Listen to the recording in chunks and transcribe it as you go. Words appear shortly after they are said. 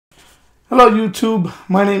Hello YouTube,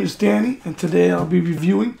 my name is Danny and today I'll be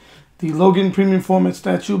reviewing the Logan Premium Format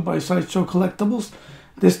statue by Sideshow Collectibles.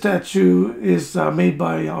 This statue is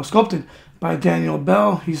sculpted by Daniel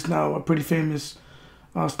Bell. He's now a pretty famous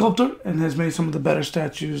sculptor and has made some of the better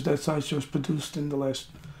statues that Sideshow has produced in the last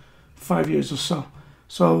 5 years or so.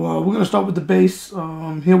 So we're going to start with the base.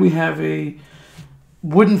 Here we have a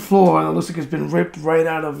wooden floor that looks like it's been ripped right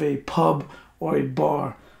out of a pub or a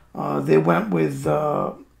bar. They went with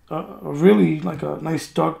really like a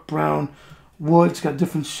nice dark brown wood. It's got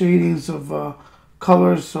different shadings of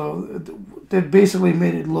colors, so they basically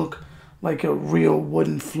made it look like a real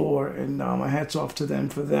wooden floor, and my hat's off to them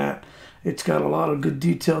for that. It's got a lot of good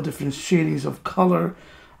detail, different shadings of color.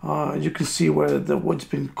 You can see where the wood's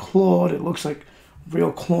been clawed. It looks like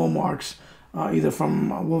real claw marks, either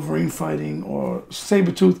from Wolverine fighting or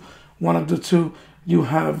Sabretooth, one of the two. You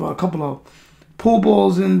have a couple of pool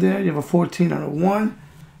balls in there. You have a 14 and a 1.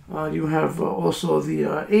 You have also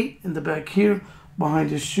the 8 in the back here behind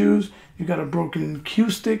his shoes. You got a broken cue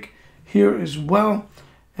stick here as well.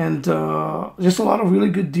 And just a lot of really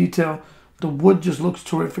good detail. The wood just looks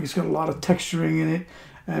terrific. It's got a lot of texturing in it.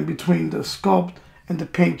 And between the sculpt and the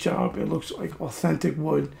paint job, it looks like authentic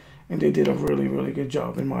wood. And they did a really, really good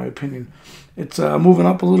job, in my opinion. It's moving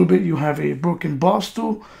up a little bit. You have a broken bar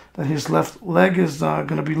stool that his left leg is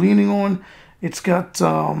going to be leaning on. It's got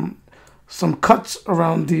some cuts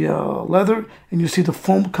around the leather, and you see the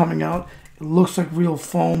foam coming out. It looks like real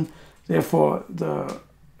foam. Therefore, the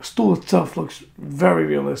stool itself looks very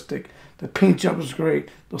realistic. The paint job is great.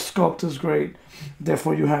 The sculpt is great.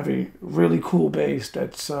 Therefore, you have a really cool base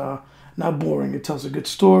that's not boring. It tells a good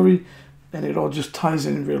story, and it all just ties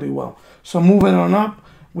in really well. So moving on up,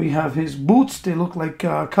 we have his boots. They look like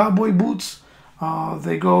cowboy boots.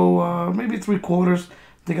 They go maybe 3/4.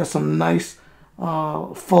 They got some nice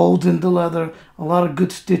folds in the leather, a lot of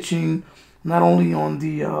good stitching, not only on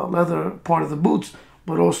the leather part of the boots,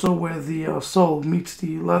 but also where the sole meets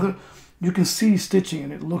the leather. You can see stitching,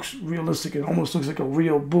 and it looks realistic. It almost looks like a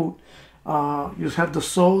real boot. You have the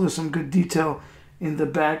sole. There's some good detail in the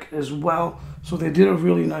back as well. So they did a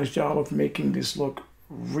really nice job of making this look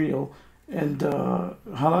real, and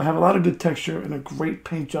have a lot of good texture and a great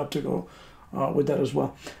paint job to go with that as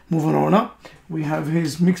well. Moving on up, we have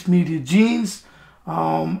his mixed media jeans.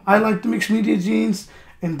 I like the mixed media jeans.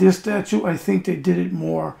 In this statue, I think they did it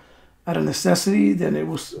more out of necessity than it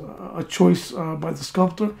was a choice by the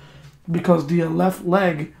sculptor, because the left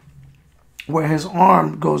leg, where his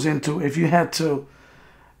arm goes into, if you had to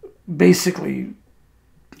basically,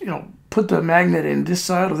 put the magnet in this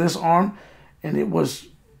side of this arm, and it was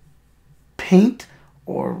paint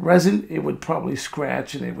or resin, it would probably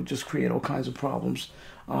scratch, and it would just create all kinds of problems,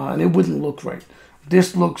 and it wouldn't look right.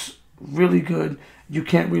 This looks really good. You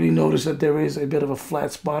can't really notice that there is a bit of a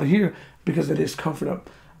flat spot here because it is covered up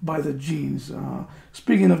by the jeans.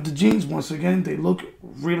 Speaking of the jeans, once again, they look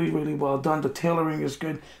really, really well done. The tailoring is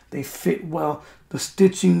good. They fit well. The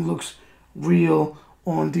stitching looks real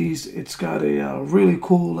on these. It's got a really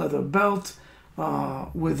cool leather belt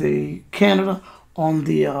with a Canada on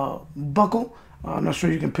the buckle. I'm not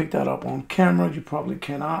sure you can pick that up on camera. You probably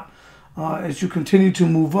cannot. As you continue to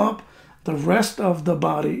move up, the rest of the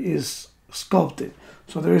body is sculpted.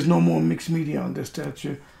 So there is no more mixed media on this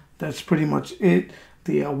statue. That's pretty much it.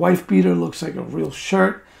 The wife beater looks like a real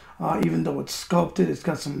shirt. Even though it's sculpted, it's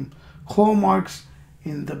got some claw marks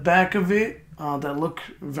in the back of it that look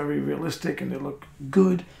very realistic, and they look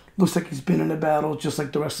good. Looks like he's been in a battle, just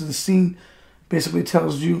like the rest of the scene. Basically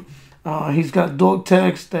tells you he's got dog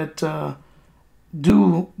tags that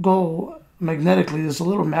do go magnetically. There's a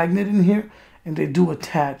little magnet in here, and they do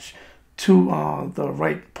attach to the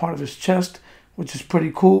right part of his chest, which is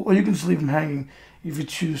pretty cool. Or you can just leave him hanging if you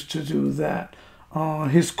choose to do that.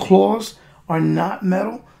 His claws are not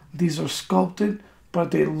metal. These are sculpted,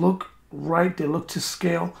 but they look right. They look to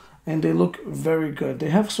scale, and they look very good. They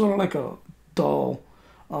have sort of like a dull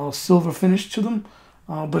silver finish to them,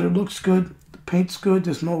 but it looks good. The paint's good.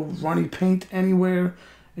 There's no runny paint anywhere.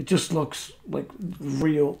 It just looks like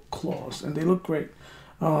real claws, and they look great.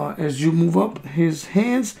 As you move up, his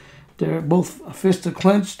hands, they're both fists are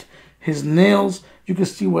clenched. His nails, you can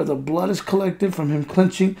see where the blood is collected from him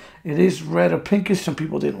clenching. It is red or pinkish. Some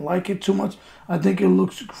people didn't like it too much. I think it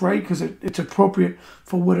looks great because it's appropriate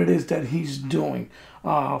for what it is that he's doing.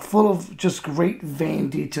 Full of just great vein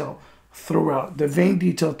detail throughout. The vein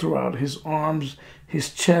detail throughout his arms,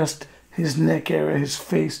 his chest, his neck area, his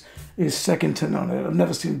face is second to none. I've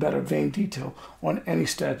never seen better vein detail on any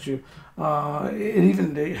statue.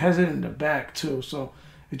 It has it in the back too, so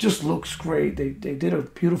it just looks great. They did a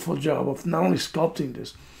beautiful job of not only sculpting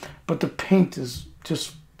this, but the paint is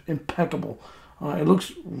just impeccable. It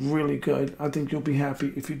looks really good. I think you'll be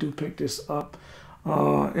happy if you do pick this up.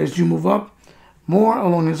 As you move up more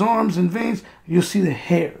along his arms and veins, you'll see the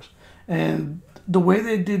hairs. And the way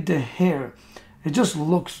they did the hair, it just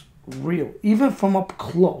looks real. Even from up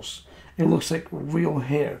close, it looks like real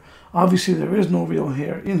hair. Obviously, there is no real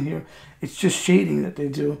hair in here. It's just shading that they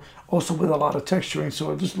do, also with a lot of texturing.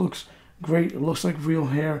 So it just looks great. It looks like real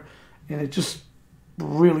hair, and it just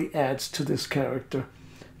really adds to this character.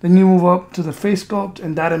 Then you move up to the face sculpt,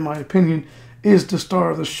 and that, in my opinion, is the star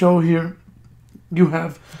of the show here. You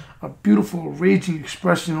have a beautiful raging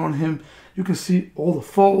expression on him. You can see all the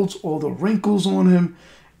folds, all the wrinkles on him,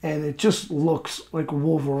 and it just looks like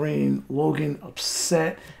Wolverine. Logan,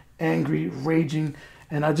 upset, angry, raging,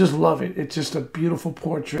 and I just love it. It's just a beautiful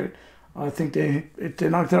portrait. I think they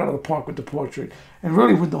knocked it out of the park with the portrait, and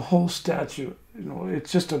really with the whole statue. You know,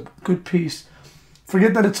 it's just a good piece.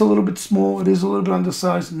 Forget that it's a little bit small. It is a little bit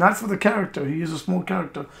undersized. Not for the character. He is a small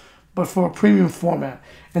character, but for a premium format.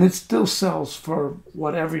 And it still sells for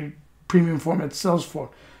what every premium format sells for.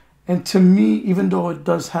 And to me, even though it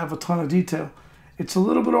does have a ton of detail, it's a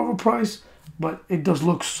little bit overpriced, but it does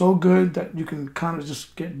look so good that you can kind of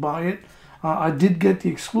just get by it. I did get the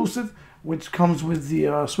exclusive, which comes with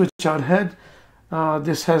the switch-out head.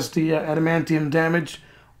 This has the adamantium damage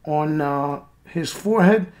on his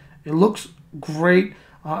forehead. It looks great.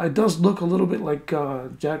 It does look a little bit like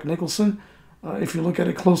Jack Nicholson if you look at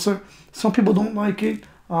it closer. Some people don't like it,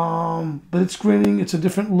 but it's grinning. It's a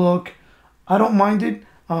different look. I don't mind it.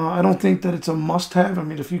 I don't think that it's a must-have. I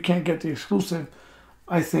mean, if you can't get the exclusive,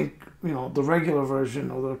 I think, you know, the regular version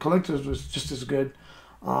or the collector's was just as good.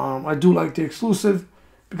 I do like the exclusive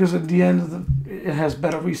because at the end it has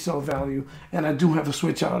better resale value, and I do have a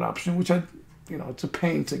switch-out option, which it's a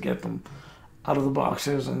pain to get them out of the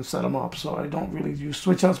boxes and set them up, so I don't really use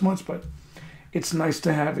switch outs much, but it's nice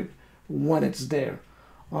to have it when it's there.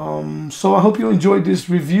 So I hope you enjoyed this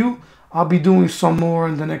review. I'll be doing some more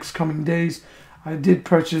in the next coming days. I did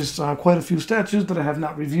purchase quite a few statues that I have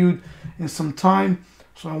not reviewed in some time,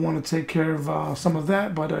 so I want to take care of some of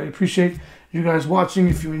that, but I appreciate you guys watching.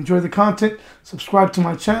 If you enjoy the content, subscribe to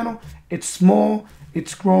my channel. It's small,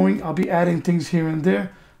 it's growing. I'll be adding things here and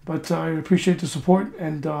there. But I appreciate the support,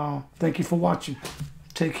 and thank you for watching.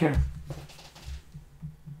 Take care.